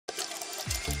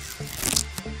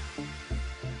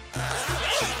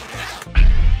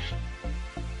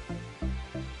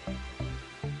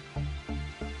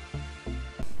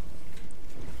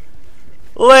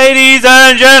Ladies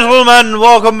and gentlemen,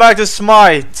 welcome back to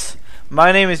Smite.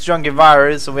 My name is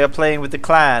JunkyVirus and we are playing with the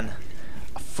clan.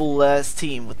 A full ass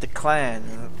team with the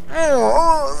clan.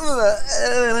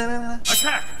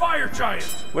 Attack! Fire giant!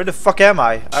 Where the fuck am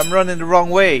I? I'm running the wrong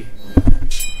way.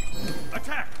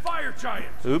 Attack! Fire giant!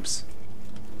 Oops.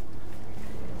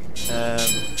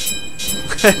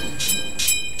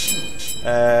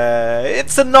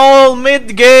 It's an all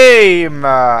mid game.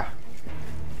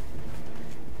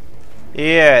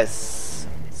 Yes.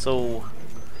 So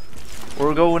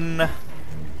we're going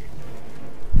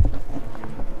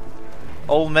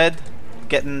all mid,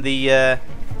 getting the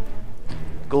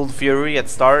Gold Fury at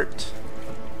start.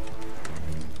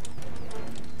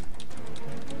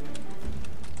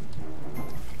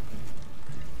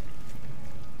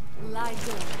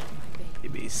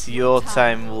 Maybe your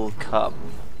time will come.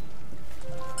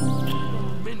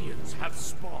 Minions have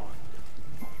spawned.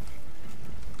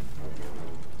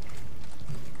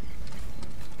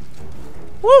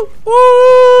 Woo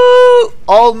woo!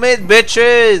 All mid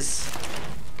bitches.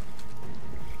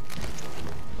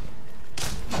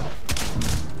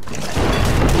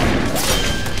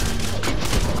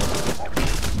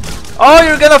 Oh,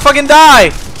 you're gonna fucking die!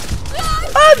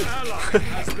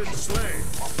 Has been slain.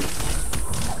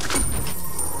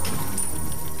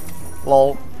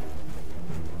 Lol.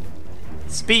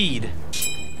 Speed.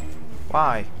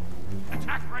 Why?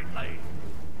 Attack right lane.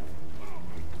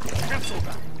 Cancel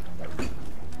that.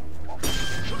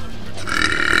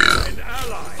 An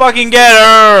ally. Fucking get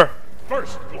her!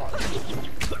 First blood.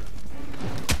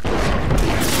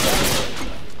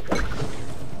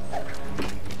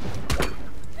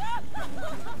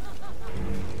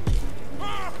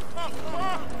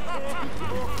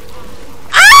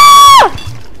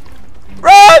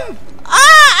 Run!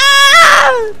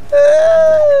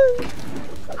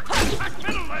 Attack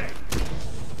middle lane.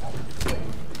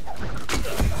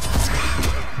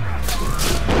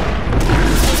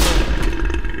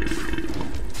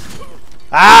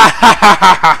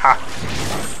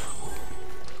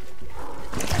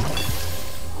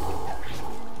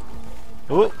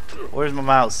 Oh, where's my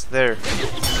mouse? There.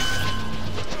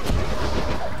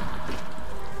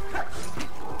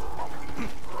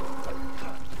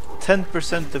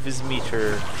 %, of his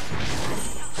meter.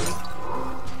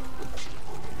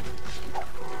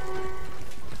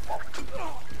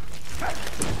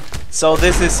 So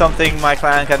this is something my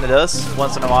clan kinda does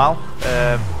once in a while.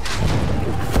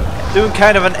 Doing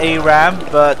kind of an ARAM,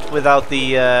 but without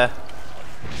the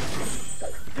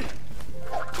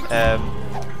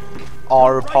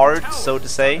R part, so to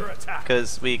say,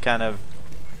 because we kind of,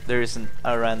 there isn't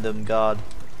a random god.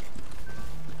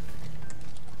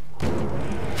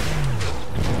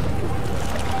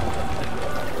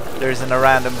 There isn't a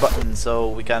random button, so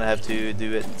we kind of have to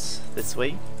do it this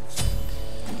way,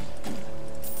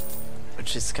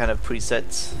 which is kind of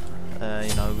preset.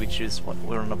 You know, we choose what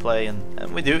we're gonna play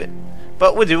and we do it.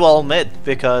 But we do all mid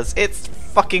because it's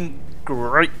fucking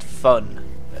great fun.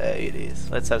 It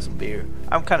is. Let's have some beer.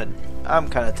 I'm kind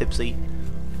of tipsy.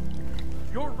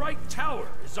 Your right tower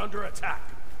is under attack.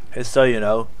 Just so you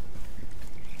know.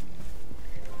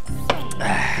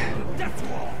 Death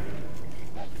wall.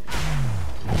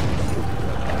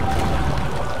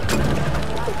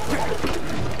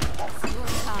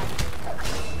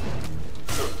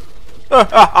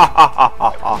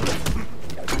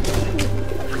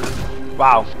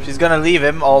 Wow, she's gonna leave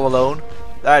him all alone.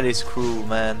 That is cruel,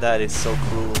 man. That is so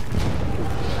cruel.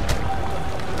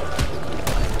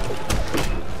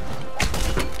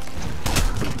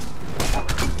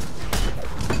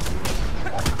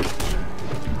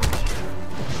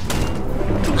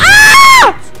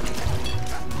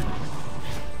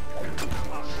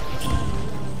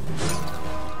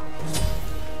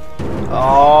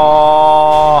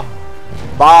 Oh,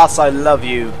 boss, I love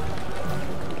you.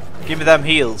 Give me them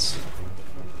heals.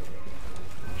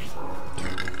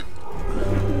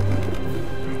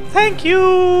 Thank you.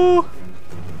 Your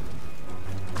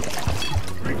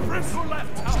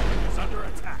left tower is under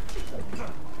attack.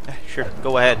 Sure,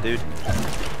 go ahead, dude. Your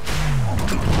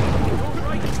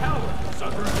right tower is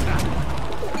under attack.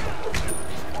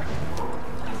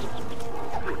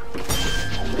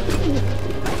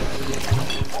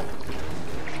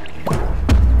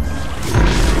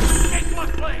 Take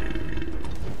left lane.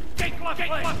 Take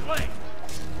left lane.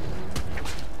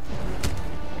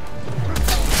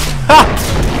 Ha!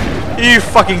 You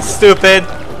fucking stupid.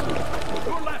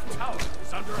 Your left tower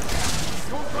is under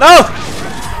attack. No!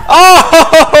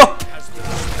 Oh!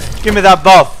 Give me that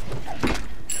buff.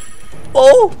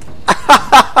 Oh!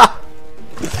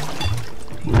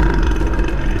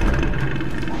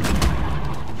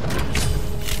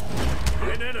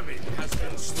 An enemy has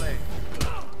been slain.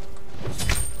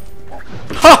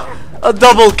 Ha! A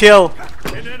double kill.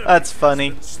 An enemy That's has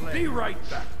funny. been slain. Be right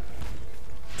back.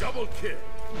 Double kill.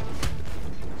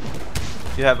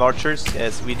 Do you have archers?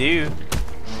 Yes, we do.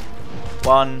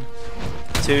 1,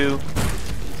 2.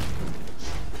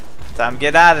 Time to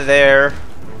get out of there.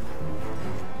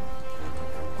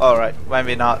 Alright,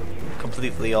 maybe not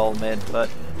completely all mid, but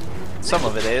some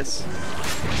of it is.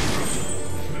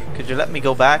 Could you let me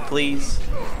go back, please?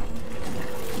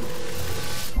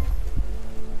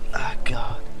 Ah,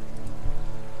 God.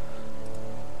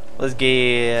 Let's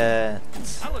get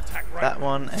I'll attack right that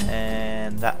one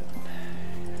and that.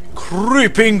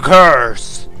 Creeping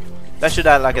Curse! That should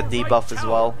add like a debuff as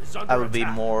well. That would be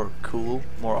more cool,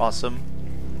 more awesome,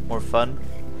 more fun.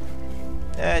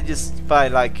 Yeah, just by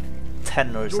like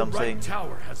 10 or something. Right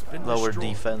tower has been Lower destroyed.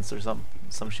 defense or some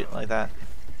shit like that.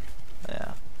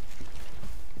 Yeah.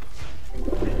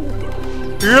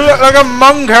 You look like a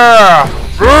monkey!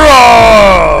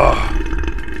 Roar!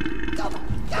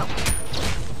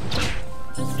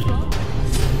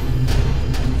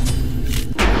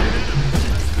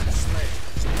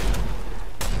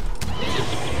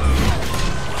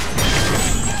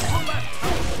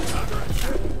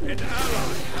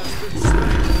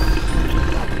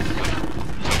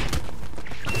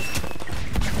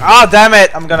 Ah, damn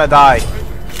it! I'm gonna die.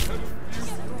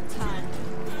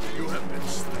 You have been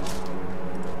slain.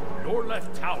 Your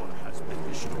left tower has been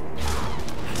destroyed.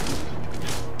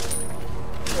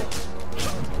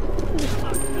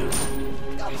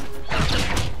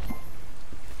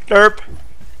 Derp.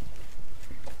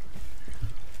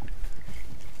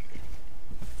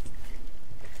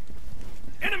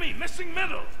 Enemy missing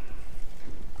middle.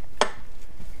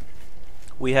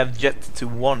 We have yet to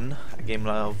won a game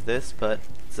of this, but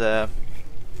I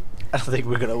don't think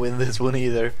we're gonna win this one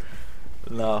either.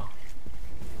 No.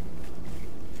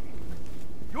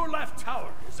 Your left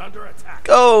tower is under attack.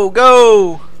 Go,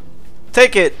 go!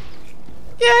 Take it!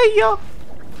 Yeah.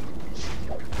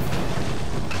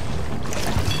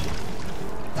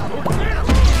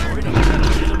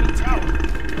 Enemy tower.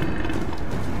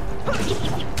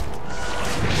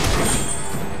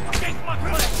 Gate lock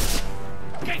play.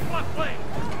 Gate lock play.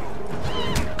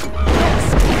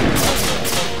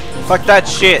 Fuck that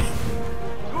shit!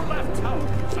 Your left tower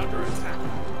is under attack.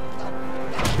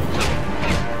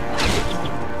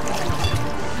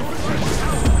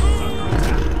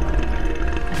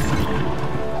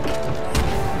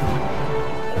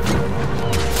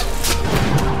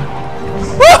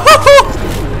 Woohoo!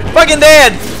 Fucking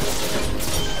dead!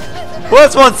 Who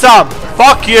else wants some?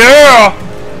 Fuck yeah!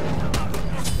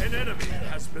 An enemy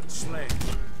has been slain.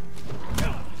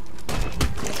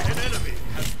 An enemy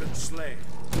has been slain.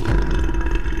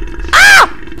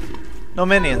 No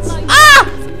minions. Ah!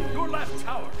 Your left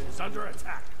tower is under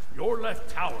attack. Your left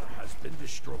tower has been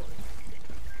destroyed.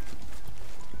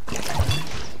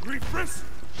 Refresh.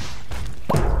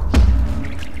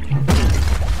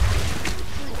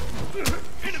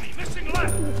 Enemy missing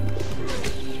left.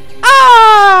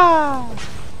 Ah!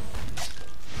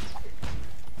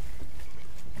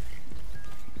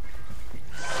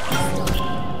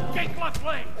 Gate lock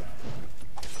lane.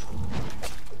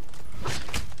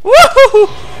 Woohoo!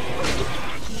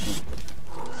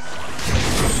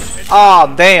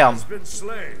 Oh damn! Has been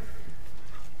slain.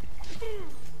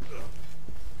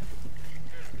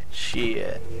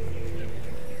 Shit.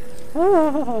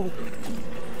 I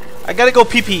gotta go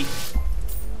pee pee.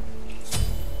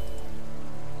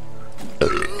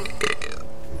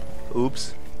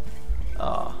 Oops.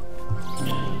 I'm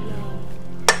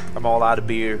all out of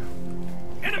beer.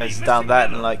 I just down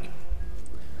that in like,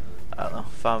 I don't know,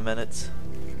 5 minutes.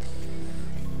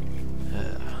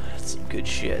 That's some good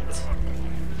shit.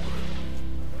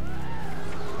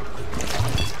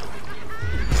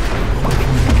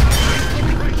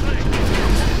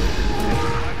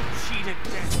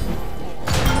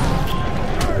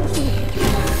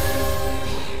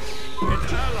 An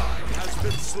ally has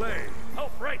been slain.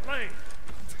 Help right lane.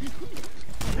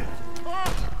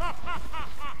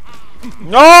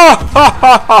 No!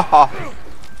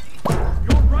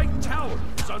 Your right tower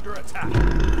is under attack.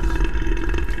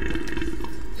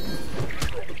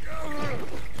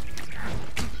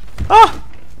 Ah!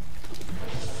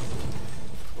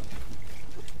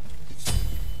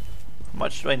 How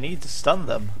much do I need to stun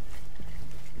them?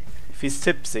 If he's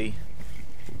tipsy.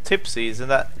 Tipsy, isn't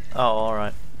that? Oh,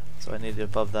 alright. So I need it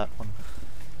above that one.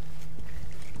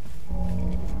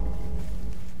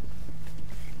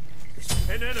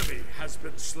 An enemy has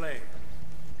been slain.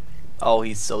 Oh,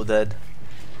 he's so dead.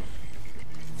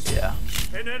 Yeah.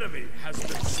 An enemy has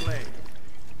been slain.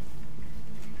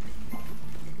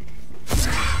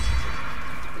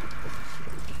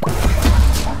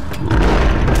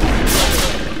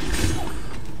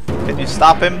 Can you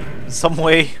stop him in some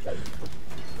way?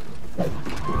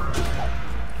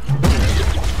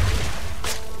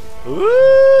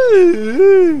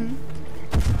 Ooh.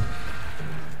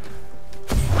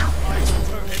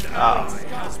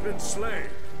 Has been slain.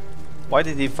 Why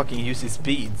did he fucking use his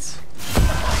speeds?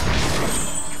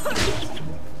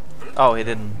 Oh, he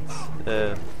didn't.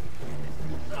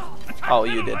 Oh,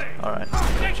 you did. Alright.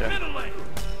 Gotcha.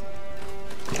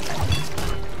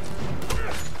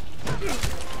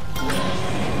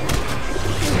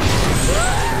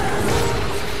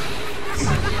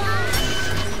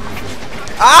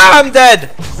 Ah, I'm dead!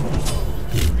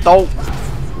 No.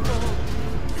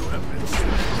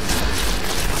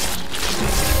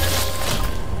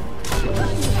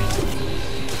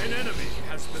 An enemy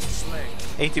has been slain.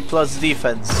 80 plus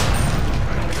defense.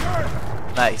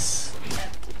 Nice.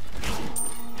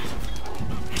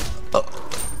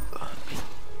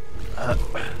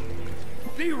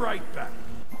 Be right back.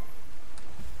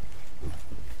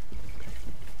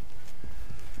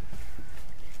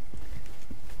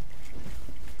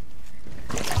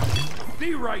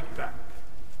 Be right back.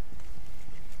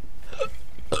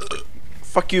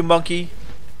 Fuck you, monkey.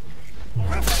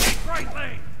 Right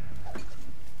lane.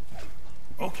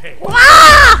 Okay.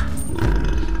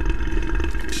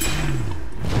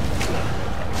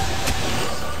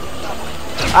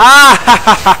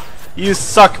 Ah! You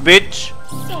suck, bitch.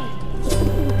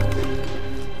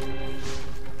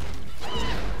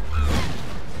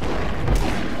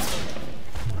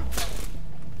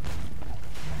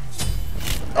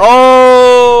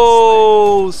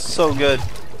 Oh, so good.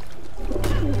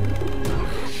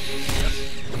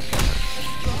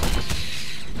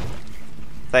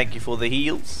 Thank you for the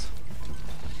heals.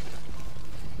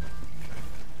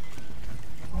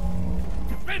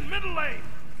 Defend middle lane.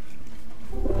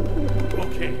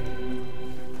 Okay.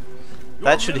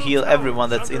 That should heal everyone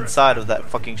that's inside of that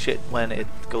fucking shit when it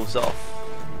goes off.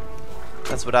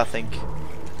 That's what I think.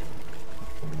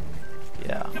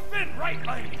 Yeah. Defend right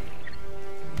lane.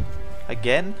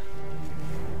 Again?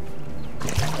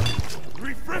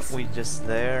 Refresh. We just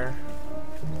there.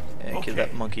 And kill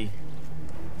that monkey.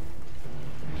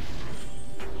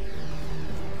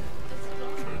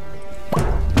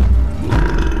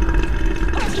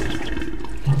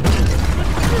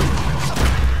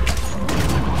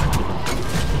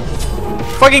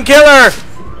 Fucking kill her!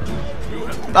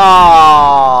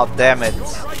 Ah, oh, damn it.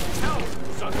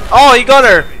 Oh, he got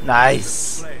her!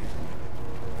 Nice.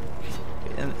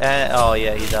 Oh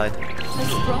yeah, he died.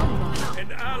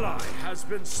 An ally has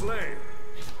been slain.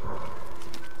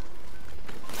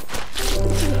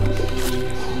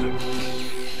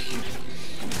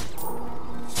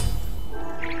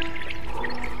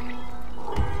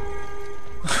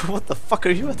 What the fuck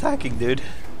are you attacking, dude?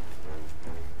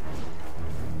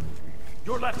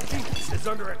 Your left flank is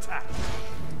under attack.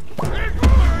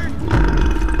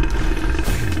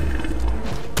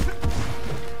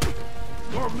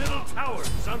 Your middle tower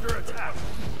is under attack.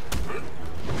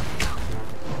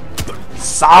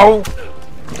 Sow!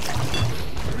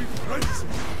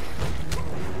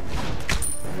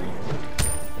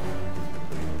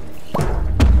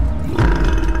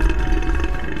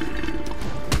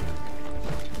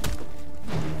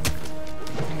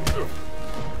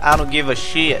 I don't give a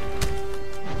shit.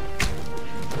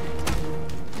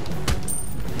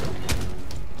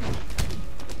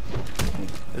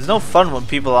 There's no fun when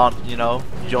people aren't, you know,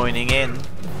 joining in.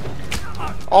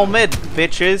 All mid,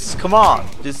 bitches. Come on.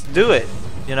 Just do it.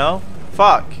 You know?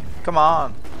 Fuck. Come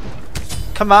on.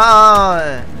 Come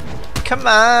on. Come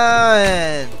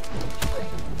on.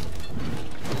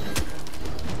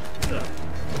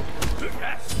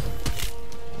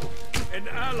 An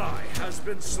ally has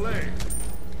been slain.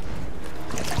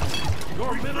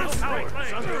 Your middle tower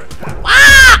is under attack.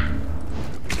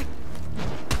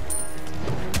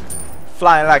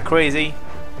 Flying like crazy.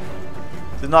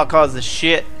 Does not cause the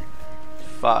shit.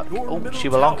 Fuck. Oh,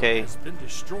 Shibalonke. Has been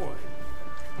destroyed.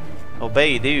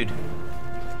 Obey, dude.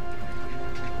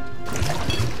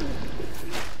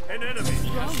 An enemy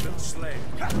has been slain.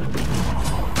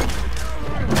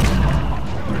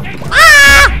 Take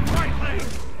right lane.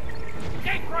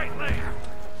 Take right lane.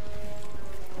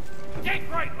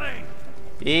 Take right lane.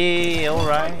 Yeah,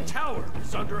 alright. Tower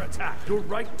is under attack. Your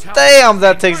right tower. Damn,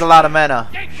 that takes a lot of mana.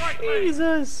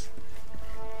 Jesus.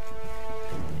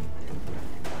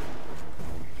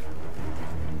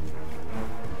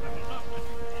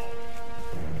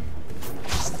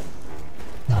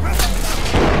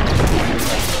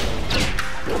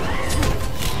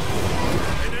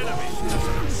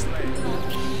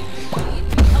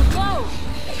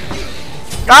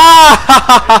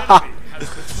 Ah!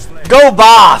 Go,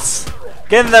 boss!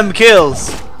 Get them kills.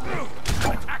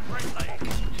 Attack right lane.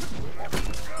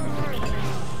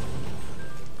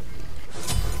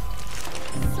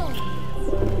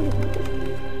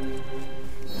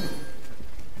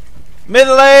 Mid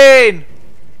lane.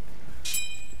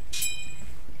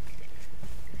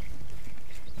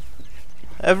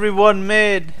 Everyone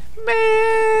mid.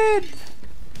 Mid.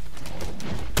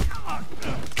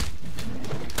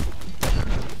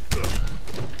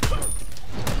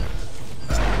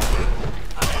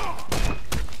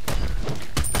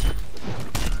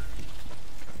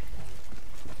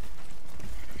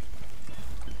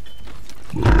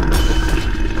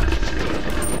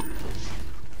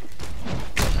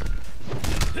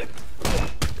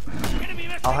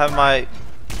 I'll have my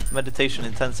meditation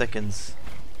in 10 seconds.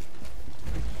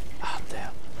 Ah,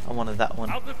 damn. I wanted that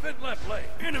one. I'll defend left lane.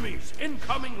 Enemies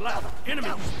incoming left.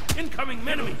 Enemies incoming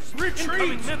middle. Enemies retreat.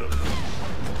 Incoming middle.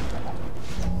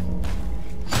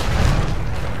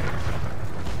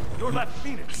 Your left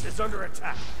Phoenix is under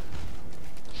attack.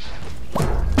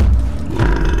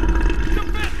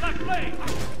 Defend left lane.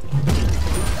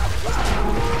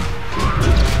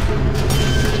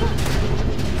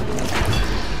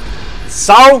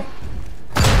 So?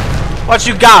 What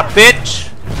you got,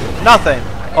 bitch? Nothing.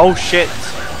 Oh shit.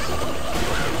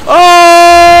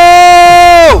 Oh!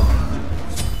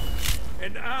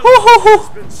 An ally has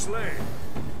been slain.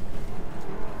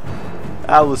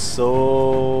 That was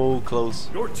so close.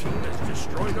 Your team has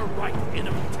destroyed a right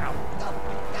enemy tower.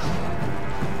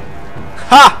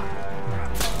 Ha!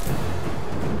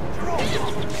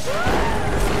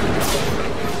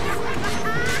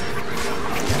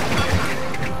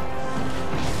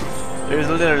 There's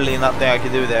literally nothing I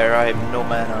can do there. I have no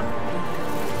mana.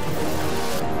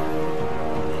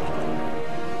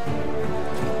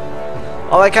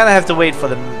 Oh, I kind of have to wait for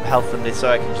the health in this, so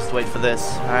I can just wait for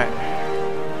this. Alright.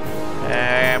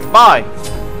 And bye!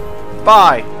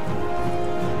 Bye!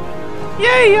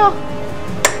 Yeah!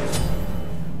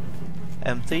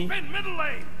 Empty. Middle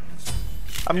lane.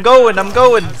 I'm going!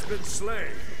 Has been slain.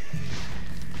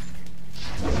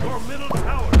 Your middle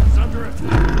tower is under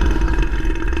attack.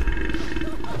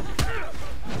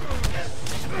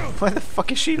 Why the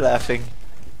fuck is she laughing?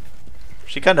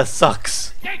 She kinda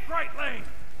sucks. Take right lane.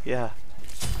 Yeah.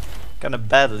 Kinda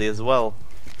badly as well.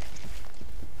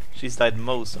 She's died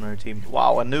most on her team.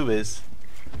 Wow, Anubis.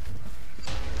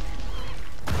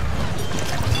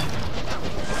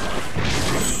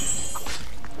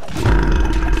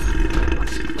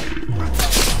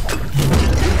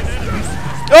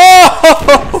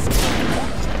 Oh!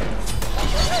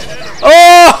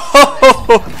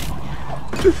 Oh!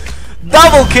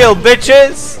 Double kill,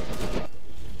 bitches!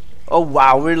 Oh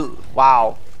wow,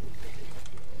 wow.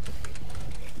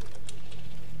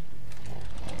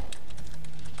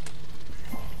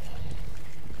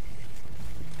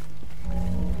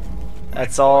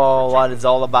 That's all what it's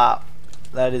all about.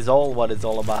 That is all what it's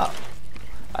all about.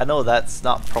 I know that's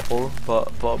not proper, but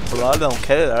I don't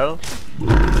care.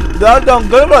 I don't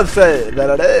give a shit.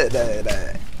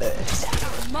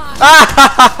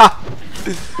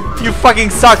 You fucking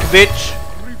suck, bitch.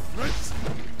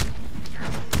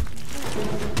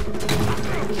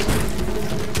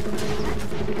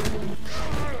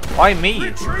 Why me?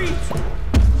 Retreat.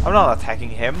 I'm not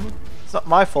attacking him. It's not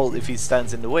my fault if he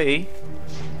stands in the way.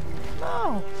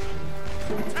 No.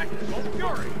 Technical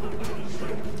fury.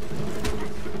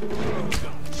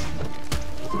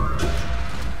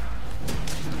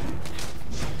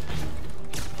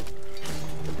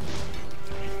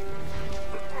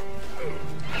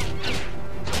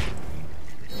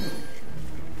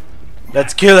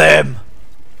 Let's kill him.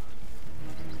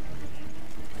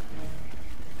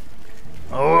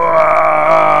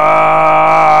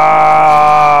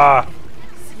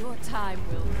 Your time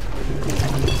will.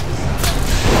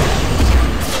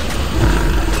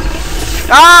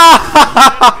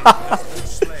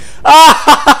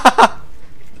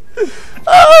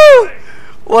 Oh,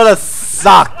 what a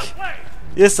suck!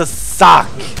 It's a suck.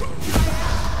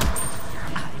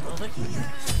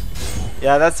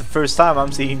 Yeah, that's the first time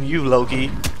I'm seeing you, Loki.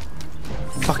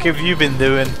 Fuck have you been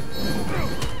doing?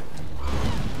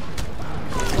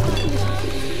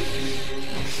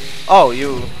 Oh,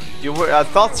 you were. I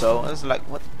thought so. I was like,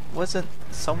 what? Wasn't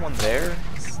someone there?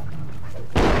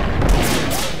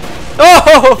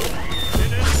 Oh!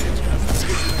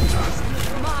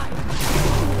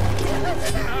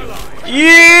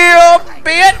 Yeah,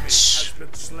 bitch!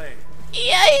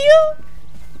 Yeah, you.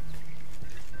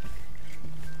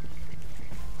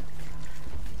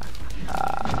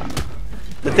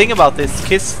 The thing about this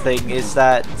kiss thing is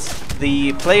that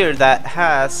the player that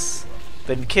has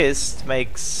been kissed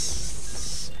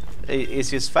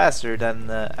is just faster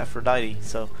than Aphrodite,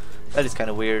 so that is kind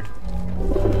of weird.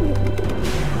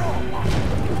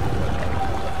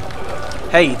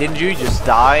 Hey, didn't you just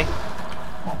die?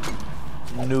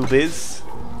 Noobies.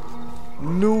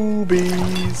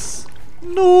 Noobies.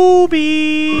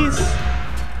 Noobies.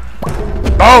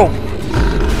 Boom!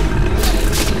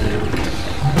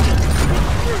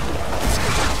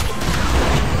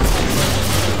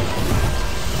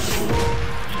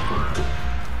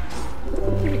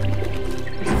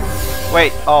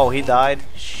 Wait, oh, he died?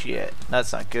 Shit,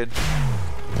 that's not good.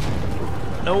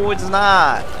 No, it's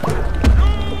not.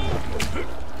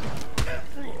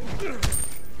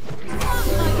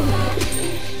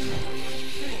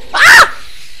 Ah!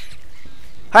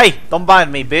 Hey, don't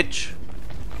bind me, bitch.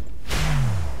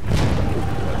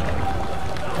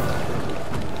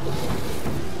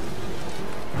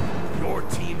 Your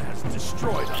team has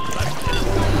destroyed a left.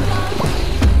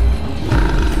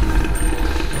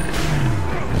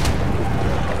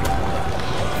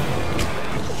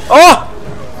 Oh!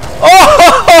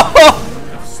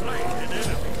 Oh! Slain an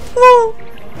enemy.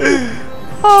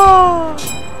 Oh!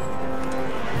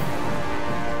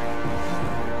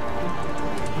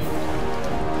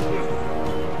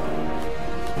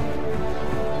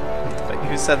 Wait,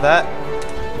 who said that?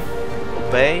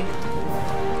 Obey?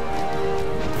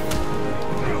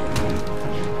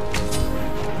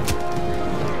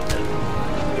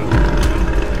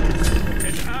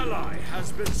 An ally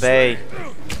has been Obey. slain.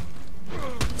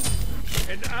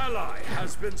 An ally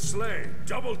has been slain.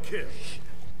 Double kill.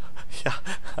 Yeah.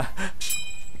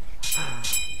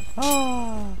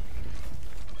 Oh.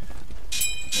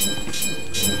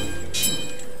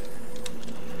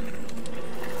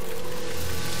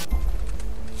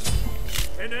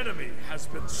 An enemy has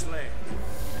been slain.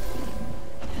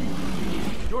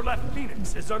 Your left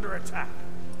Phoenix is under attack.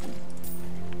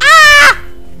 Ah!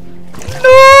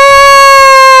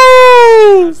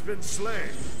 No! Has been slain.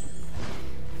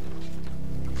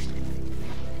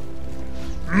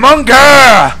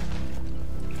 Munger!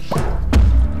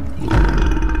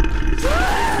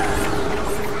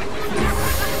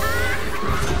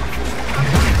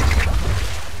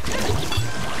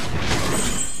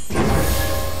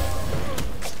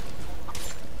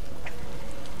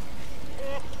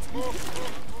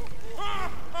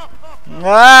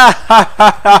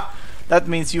 That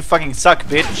means you fucking suck,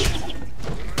 bitch.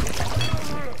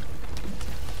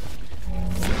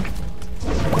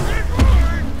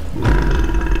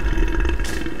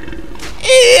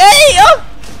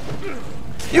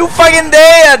 You fucking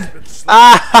dead!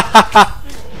 Ah!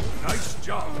 Nice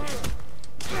job.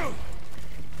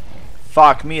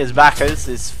 Fuck, me as Bacchus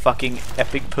is fucking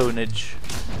epic ponage.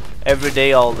 Every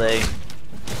day, all day.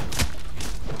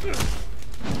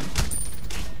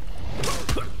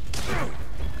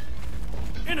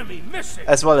 Enemy missing.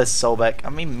 As well as Sobek. I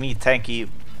mean, me tanky.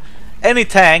 Any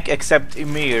tank except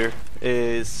Ymir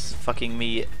is fucking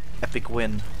me epic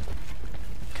win.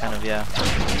 Kind of, yeah.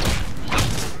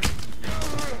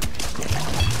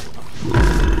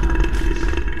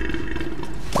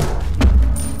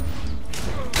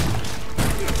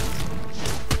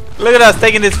 Look at us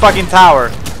taking this fucking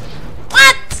tower.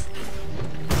 What?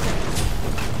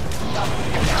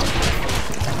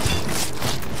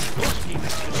 Your team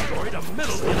has destroyed a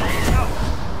middle enemy tower.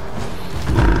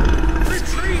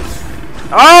 Retreat.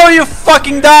 Oh, you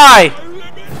fucking die!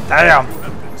 Damn.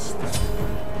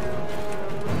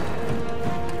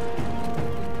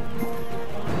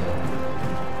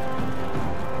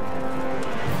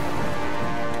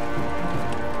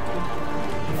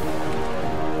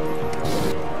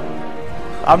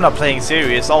 I'm not playing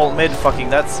serious. All mid fucking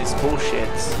that's this bullshit.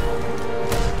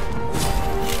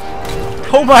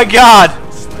 Oh my god!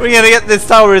 We're gonna get this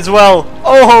tower as well.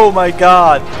 Oh my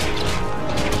god.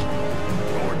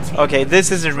 Okay,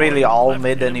 this isn't really all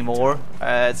mid anymore.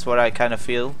 That's what I kind of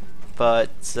feel. But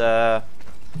yeah,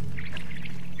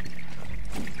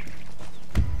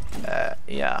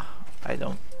 I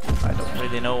don't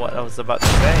really know what I was about to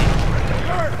say.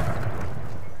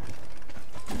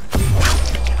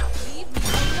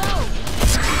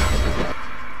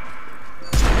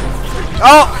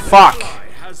 Oh, fuck!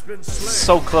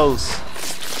 So close.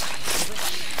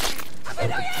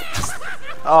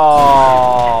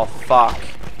 Oh, fuck.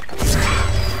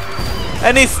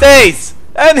 And he stays!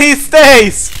 And he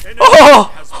stays!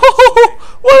 Oh!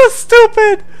 What a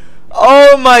stupid!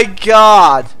 Oh my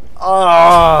god!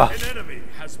 Oh!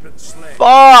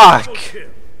 Fuck!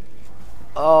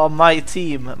 Oh, my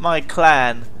team, my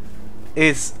clan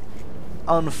is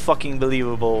unfucking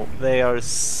believable. They are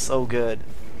so good.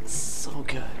 So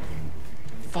good.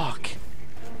 Fuck.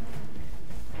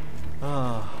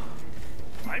 Oh.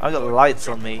 I got going lights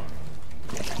to on me.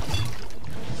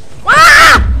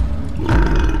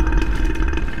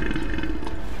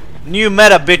 New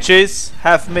meta, bitches.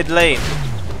 Half mid lane.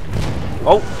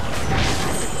 Oh.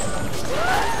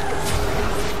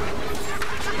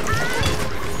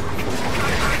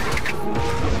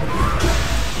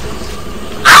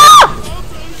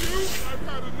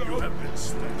 You have been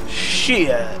slain.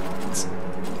 Shit.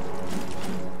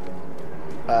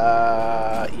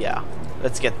 Yeah.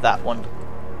 Let's get that one.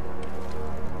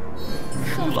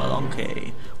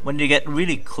 Okay. When you get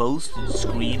really close to the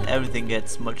screen, everything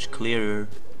gets much clearer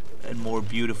and more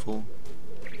beautiful.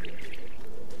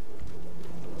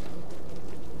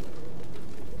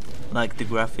 Like the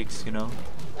graphics, you know.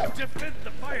 Defend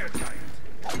the fire giant.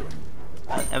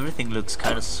 And everything looks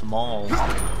kind of small.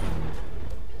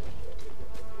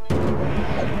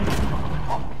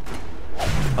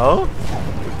 Oh?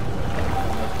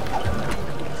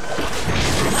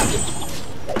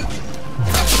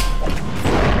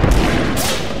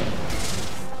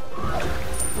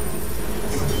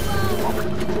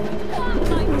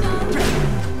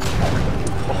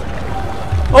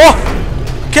 Oh!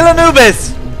 Kill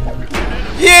Anubis!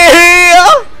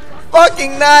 Yeah!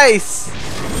 Fucking nice!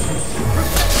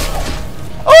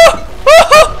 Oh!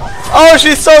 Oh,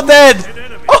 she's so dead!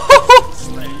 Oh!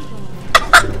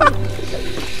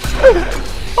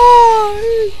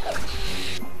 Oh!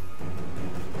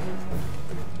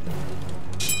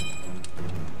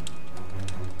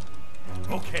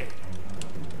 Okay.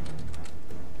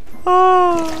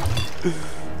 Oh!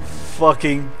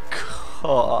 Fucking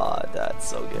god, that's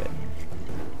so good.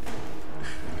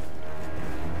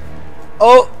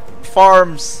 Oh!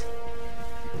 Farms!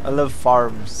 I love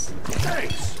farms.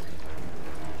 Thanks.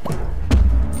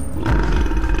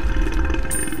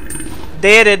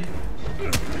 Deaded!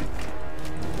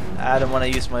 I don't want to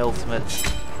use my ultimate.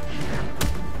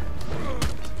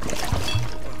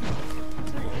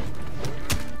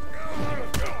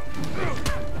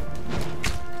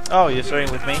 Oh, you're starting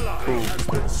with me? Cool. Has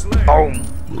been slain. Boom!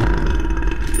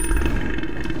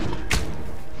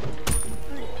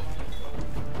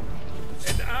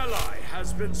 An ally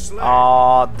has been slain.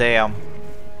 Aw, damn. An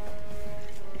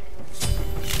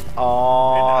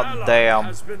Aw, ally damn.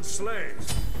 has been slain.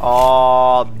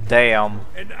 Aw, damn.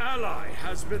 An ally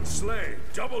has been slain.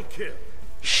 Double kill.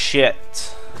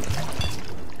 Shit.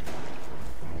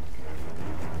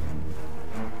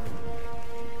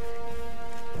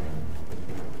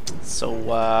 So,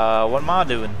 what am I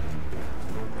doing?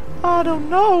 I don't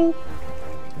know.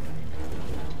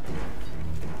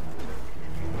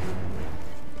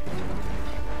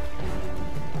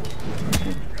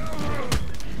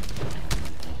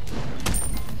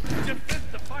 Defend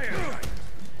the fire giant.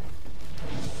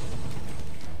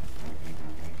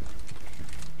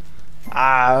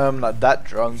 I'm not that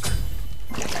drunk.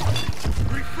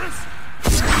 Refresh.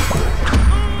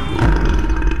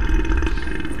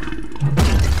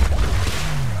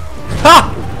 Ha!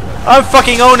 I'm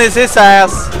fucking owning his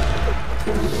ass.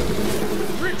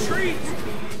 Retreat.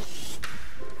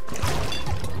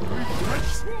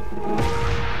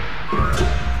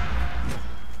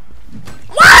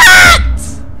 What?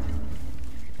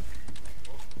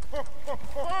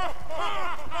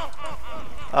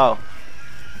 Oh,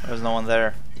 there's no one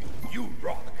there. You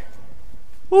rock.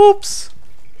 Oops.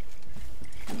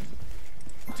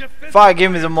 Defend Fire,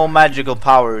 give me some more magical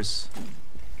powers.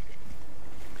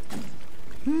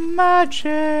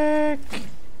 Magic.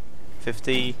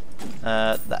 50.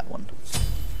 That one.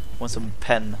 Want some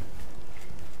pen?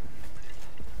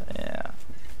 Yeah.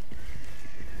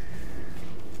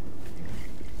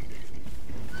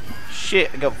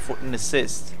 Shit! I got 14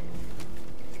 assist.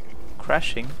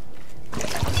 Crashing.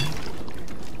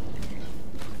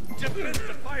 Defend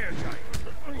the fire giant.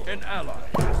 An ally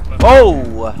has left.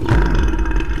 Oh!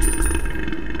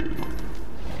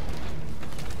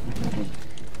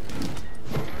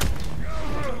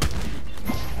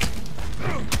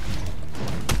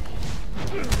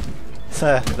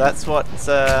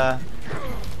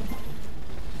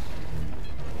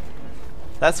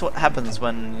 That's what happens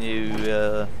when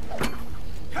you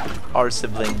are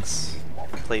siblings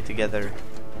play together.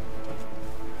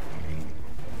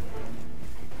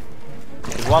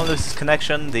 If one loses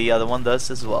connection, the other one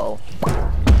does as well.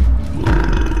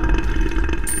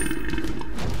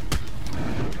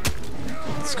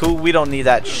 It's cool, we don't need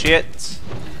that shit.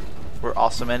 We're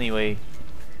awesome anyway.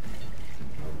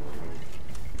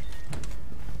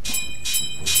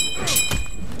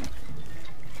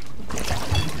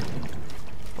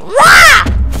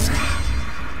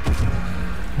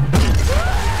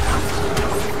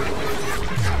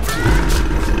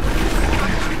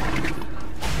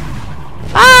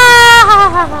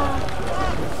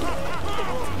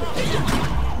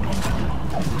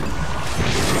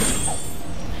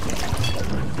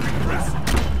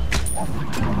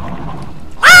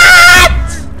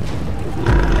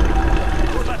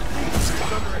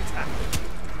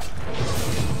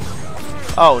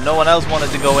 Oh, no one else wanted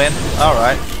to go in.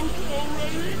 Alright.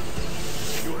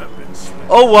 You have been slain.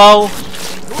 Oh wow!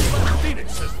 Your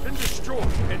Phoenix has been destroyed.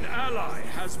 An ally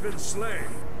has been slain.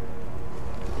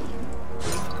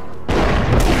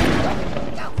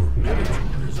 Your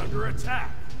middle is under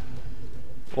attack.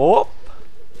 Oh!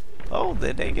 Oh,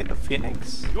 did they get the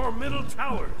Phoenix? Your middle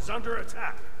tower is under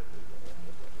attack.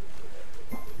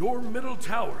 Your middle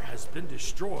tower has been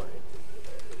destroyed.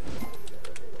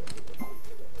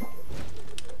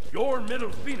 Your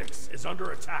middle Phoenix is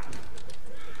under attack.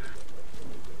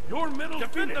 Your middle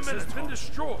Phoenix has been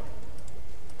destroyed.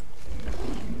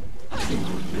 Your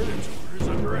Minotaur is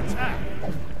under attack.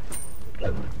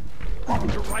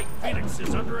 Your right Phoenix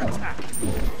is under attack.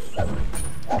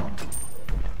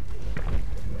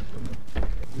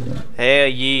 Hell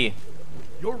yeah.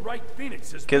 Your right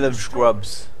Phoenix is Kill them destroyed.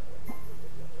 scrubs.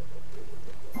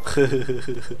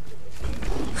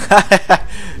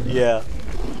 Yeah.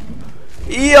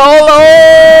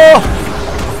 YOLO!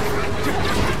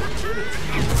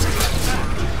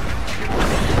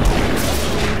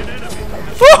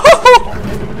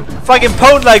 Fucking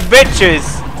pwned like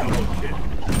bitches!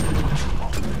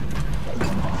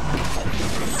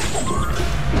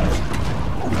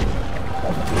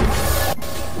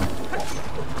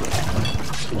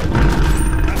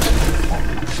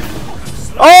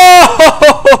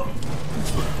 Oh!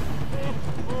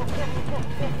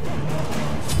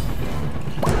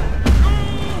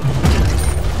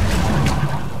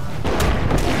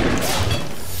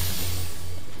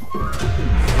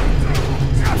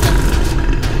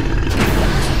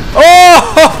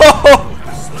 Oh!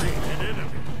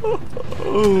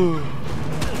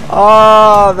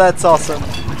 Ah, that's awesome.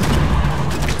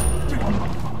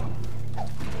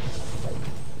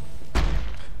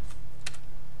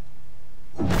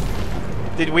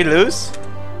 Did we lose?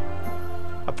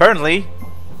 Apparently.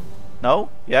 No?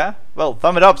 Yeah? Well,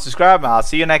 thumb it up, subscribe, and I'll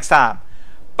see you next time.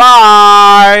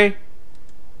 Bye!